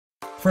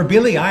For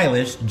Billie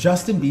Eilish,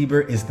 Justin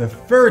Bieber is the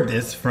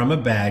furthest from a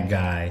bad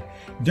guy.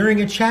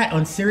 During a chat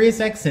on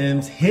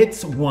SiriusXM's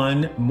Hits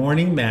 1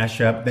 morning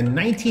mashup, the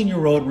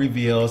 19-year-old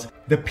reveals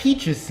the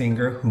Peaches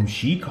singer, whom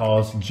she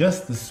calls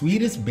just the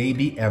sweetest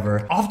baby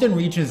ever, often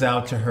reaches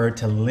out to her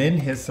to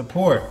lend his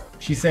support.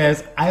 She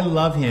says, "I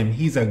love him.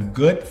 He's a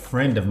good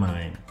friend of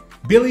mine."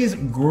 Billie's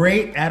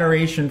great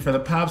adoration for the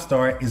pop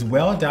star is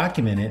well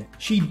documented.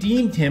 She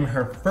deemed him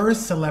her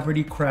first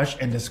celebrity crush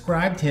and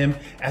described him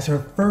as her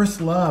first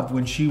love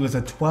when she was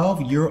a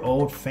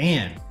 12-year-old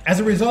fan.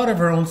 As a result of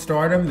her own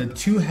stardom, the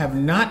two have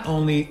not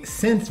only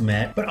since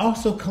met, but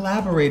also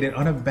collaborated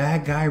on a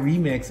Bad Guy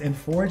remix and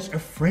forged a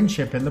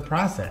friendship in the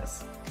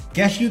process.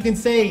 Guess you can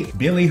say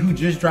Billie, who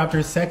just dropped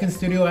her second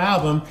studio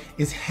album,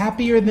 is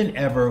happier than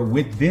ever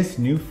with this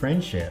new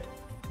friendship.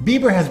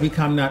 Bieber has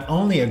become not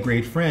only a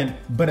great friend,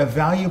 but a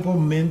valuable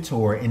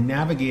mentor in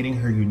navigating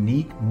her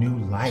unique new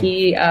life.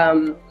 He,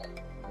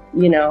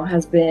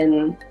 has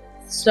been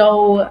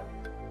so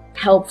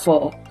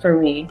helpful for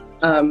me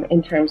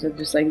in terms of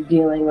just like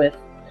dealing with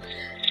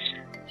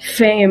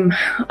fame.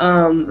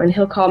 And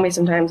he'll call me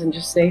sometimes and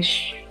just say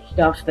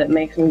stuff that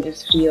makes me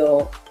just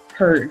feel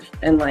heard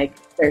and like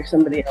there's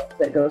somebody else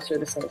that goes through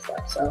the same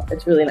stuff. So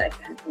it's really nice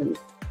to have him.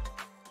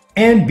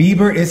 And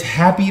Bieber is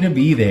happy to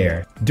be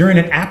there. During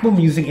an Apple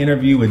Music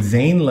interview with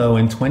Zane Lowe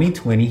in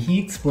 2020, he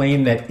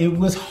explained that it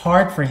was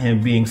hard for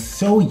him being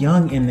so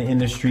young in the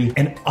industry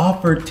and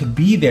offered to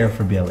be there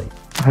for Billie.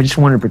 I just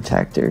want to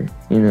protect her,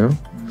 I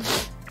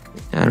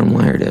don't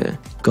want her to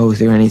go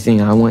through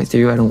anything I went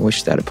through. I don't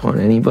wish that upon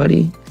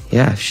anybody.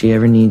 Yeah, if she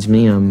ever needs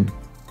me, I'm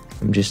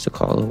just a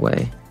call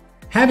away.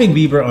 Having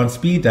Bieber on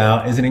speed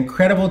dial is an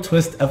incredible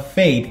twist of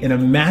fate in a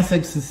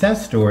massive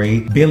success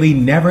story Billie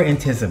never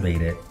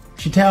anticipated.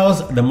 She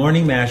tells the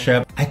morning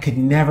mashup, "I could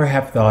never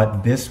have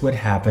thought this would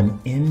happen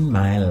in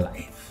my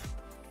life."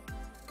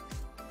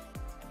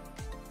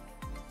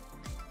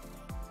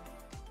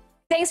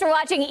 Thanks for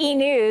watching E!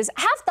 News.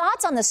 Have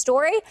thoughts on the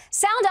story?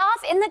 Sound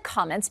off in the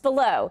comments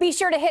below. Be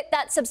sure to hit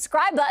that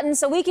subscribe button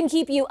so we can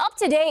keep you up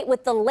to date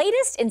with the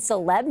latest in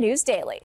Celeb News Daily.